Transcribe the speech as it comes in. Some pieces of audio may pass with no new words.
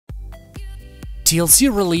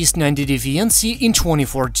TLC released 90 Day Fiancé in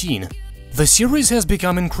 2014. The series has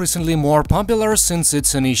become increasingly more popular since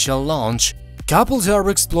its initial launch. Couples who are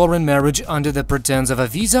exploring marriage under the pretense of a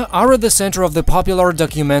visa are at the center of the popular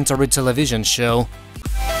documentary television show.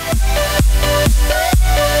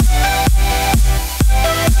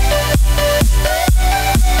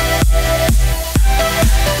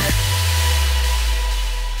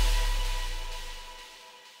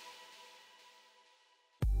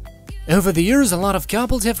 Over the years, a lot of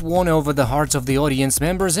couples have won over the hearts of the audience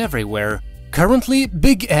members everywhere. Currently,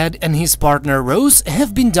 Big Ed and his partner Rose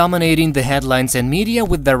have been dominating the headlines and media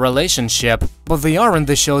with their relationship, but they aren't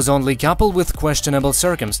the show's only couple with questionable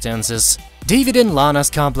circumstances. David and Lana's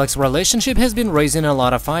complex relationship has been raising a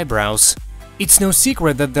lot of eyebrows. It's no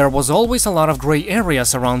secret that there was always a lot of gray area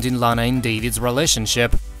surrounding Lana and David's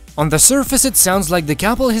relationship. On the surface, it sounds like the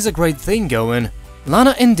couple has a great thing going.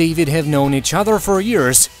 Lana and David have known each other for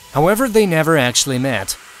years, however they never actually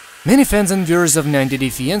met. Many fans and viewers of 90 Day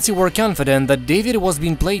Fiancé were confident that David was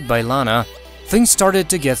being played by Lana. Things started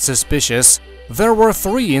to get suspicious. There were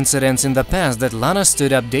 3 incidents in the past that Lana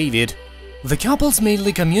stood up David. The couples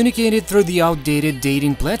mainly communicated through the outdated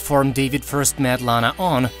dating platform David first met Lana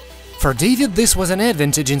on. For David, this was an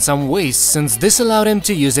advantage in some ways, since this allowed him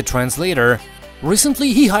to use a translator.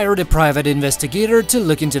 Recently, he hired a private investigator to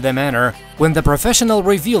look into the matter. When the professional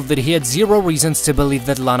revealed that he had 0 reasons to believe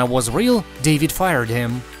that Lana was real, David fired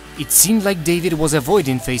him. It seemed like David was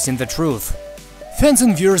avoiding facing the truth. Fans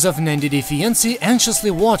and viewers of 90 Day Fiancé anxiously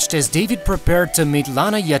watched as David prepared to meet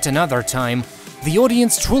Lana yet another time. The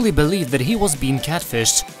audience truly believed that he was being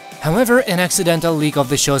catfished. However, an accidental leak of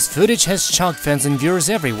the show's footage has shocked fans and viewers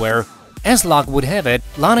everywhere. As luck would have it,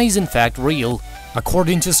 Lana is in fact real.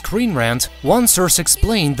 According to Screen Rant, one source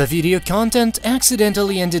explained the video content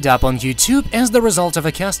accidentally ended up on YouTube as the result of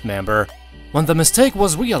a cast member. When the mistake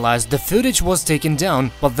was realized, the footage was taken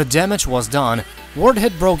down, but the damage was done. Word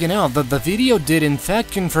had broken out that the video did in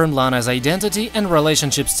fact confirm Lana's identity and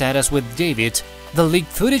relationship status with David. The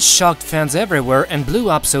leaked footage shocked fans everywhere and blew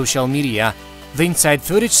up social media. The inside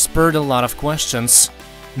footage spurred a lot of questions.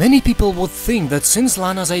 Many people would think that since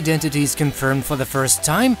Lana's identity is confirmed for the first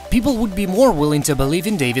time, people would be more willing to believe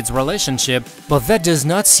in David's relationship, but that does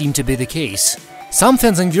not seem to be the case. Some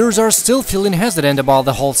fans and viewers are still feeling hesitant about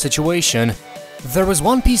the whole situation. There is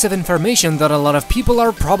one piece of information that a lot of people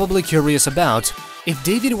are probably curious about. If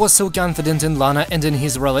David was so confident in Lana and in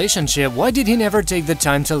his relationship, why did he never take the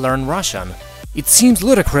time to learn Russian? It seems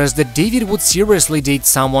ludicrous that David would seriously date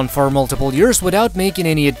someone for multiple years without making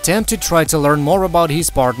any attempt to try to learn more about his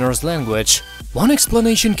partner's language. One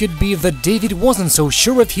explanation could be that David wasn't so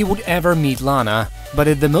sure if he would ever meet Lana, but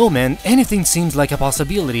at the moment, anything seems like a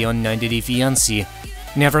possibility on 90 Day Fiancé.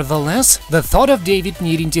 Nevertheless, the thought of David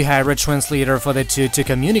needing to hire a translator for the two to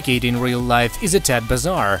communicate in real life is a tad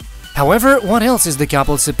bizarre. However, what else is the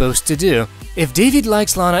couple supposed to do? If David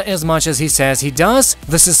likes Lana as much as he says he does,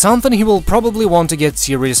 this is something he will probably want to get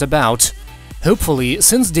serious about. Hopefully,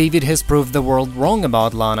 since David has proved the world wrong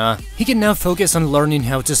about Lana, he can now focus on learning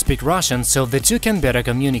how to speak Russian so the two can better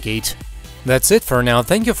communicate. That's it for now,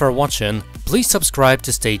 thank you for watching, please subscribe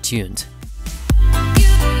to stay tuned.